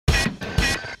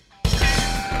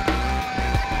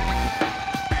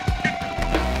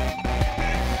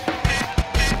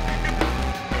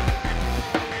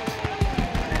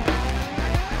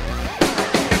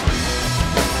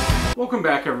Welcome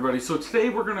back, everybody. So today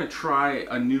we're going to try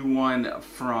a new one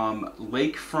from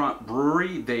Lakefront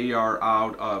Brewery. They are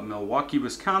out of Milwaukee,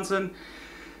 Wisconsin.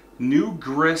 New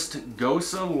Grist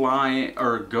Gose lime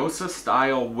or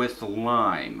Gose-Style with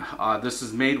lime. This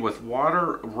is made with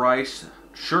water, rice,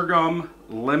 sugar gum,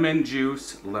 lemon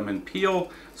juice, lemon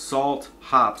peel, salt,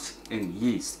 hops, and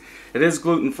yeast. It is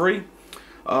gluten-free.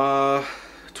 12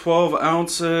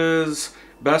 ounces.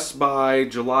 Best by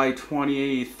July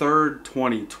 23rd,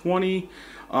 2020.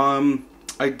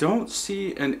 I don't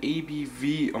see an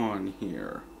ABV on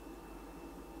here.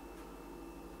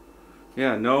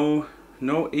 Yeah, no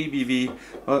ABV.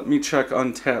 Let me check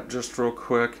Untappd just real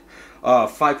quick.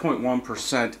 5.1%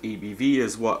 ABV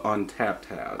is what Untappd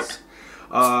has.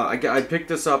 I picked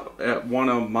this up at one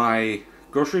of my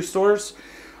grocery stores.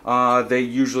 They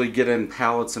usually get in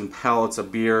pallets and pallets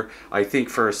of beer. I think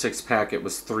for a 6-pack it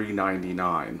was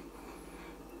 $3.99.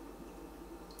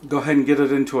 Go ahead and get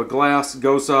it into a glass.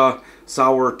 Gose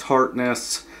sour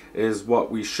tartness is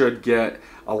what we should get.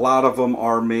 A lot of them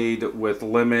are made with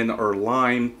lemon or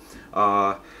lime.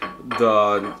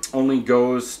 The only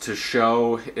goes to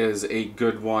show is a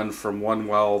good one from one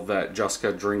well that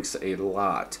Jessica drinks a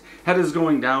lot. Head is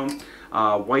going down.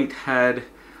 White head.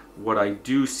 What I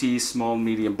do see, small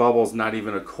medium bubbles, not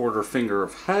even a quarter finger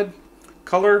of head.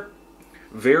 Color,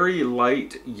 very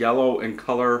light yellow in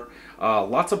color.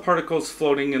 Lots of particles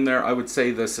floating in there. I would say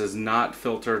this is not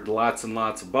filtered. Lots and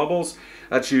lots of bubbles.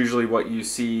 That's usually what you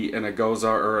see in a Gose,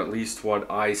 or at least what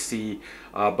I see.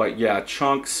 But yeah,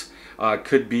 chunks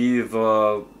could be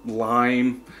the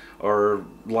lime or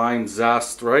lime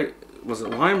zest, right? Was it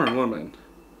lime or lemon?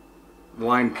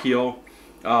 Lime peel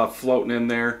floating in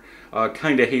there.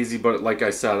 Kind of hazy, but like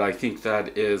I said, I think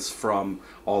that is from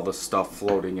all the stuff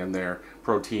floating in there.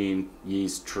 Protein,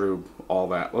 yeast, trub, all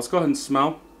that. Let's go ahead and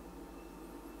smell.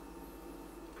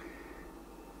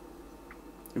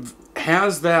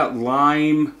 Has that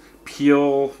lime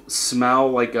peel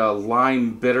smell, like a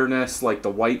lime bitterness, like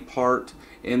the white part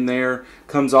in there.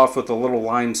 Comes off with a little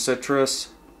lime citrus.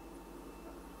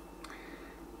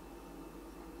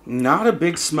 Not a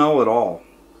big smell at all.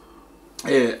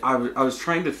 I was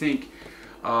trying to think,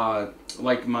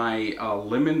 like my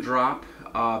lemon drop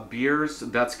beers,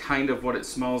 that's kind of what it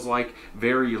smells like.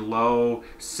 Very low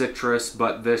citrus,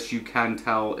 but this you can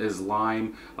tell is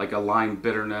lime, like a lime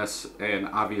bitterness. And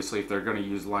obviously if they're going to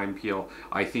use lime peel,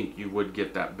 I think you would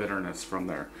get that bitterness from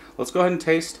there. Let's go ahead and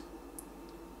taste.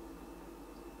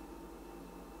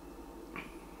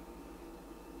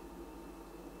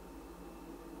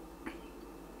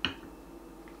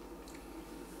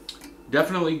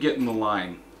 Definitely getting the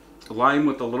lime. Lime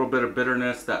with a little bit of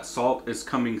bitterness. That salt is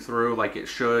coming through like it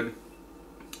should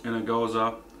in a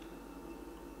Gose.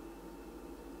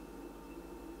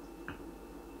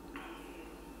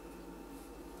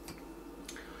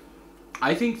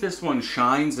 I think this one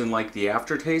shines in like the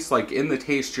aftertaste. Like in the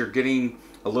taste you're getting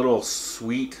a little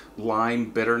sweet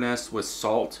lime bitterness with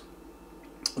salt.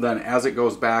 Then as it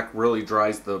goes back, really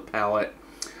dries the palate.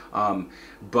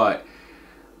 But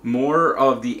more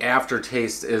of the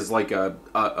aftertaste is like a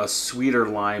sweeter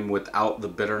lime without the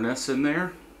bitterness in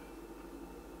there.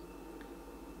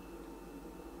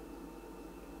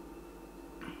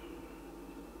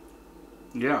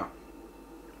 Yeah.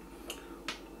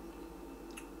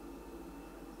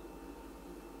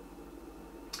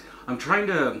 I'm trying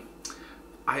to...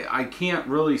 I can't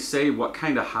really say what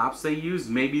kind of hops they use.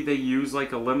 Maybe they use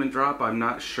like a lemon drop. I'm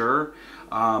not sure.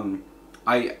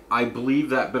 I believe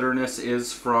that bitterness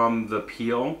is from the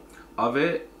peel of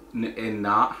it and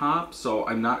not hops, so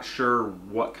I'm not sure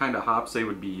what kind of hops they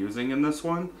would be using in this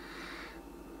one.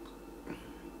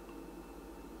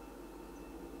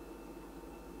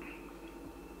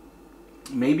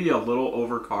 Maybe a little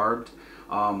overcarbed.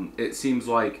 It seems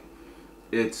like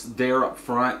it's there up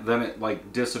front, then it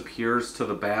like disappears to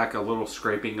the back, a little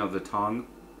scraping of the tongue.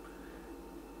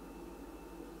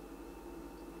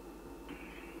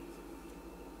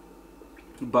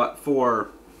 But for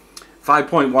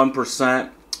 5.1%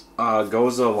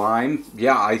 Gose lime,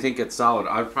 yeah, I think it's solid.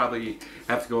 I'd probably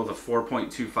have to go with a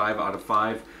 4.25 out of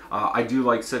 5. I do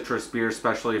like citrus beer,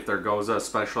 especially if they're Gose,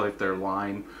 especially if they're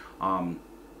lime.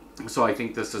 So I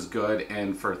think this is good,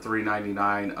 and for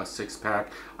 $3.99 a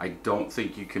 6-pack, I don't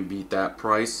think you can beat that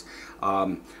price.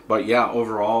 But yeah,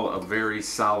 overall, a very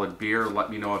solid beer.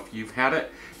 Let me know if you've had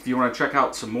it. If you want to check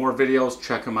out some more videos,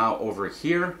 check them out over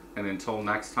here. And until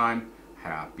next time,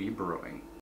 happy brewing.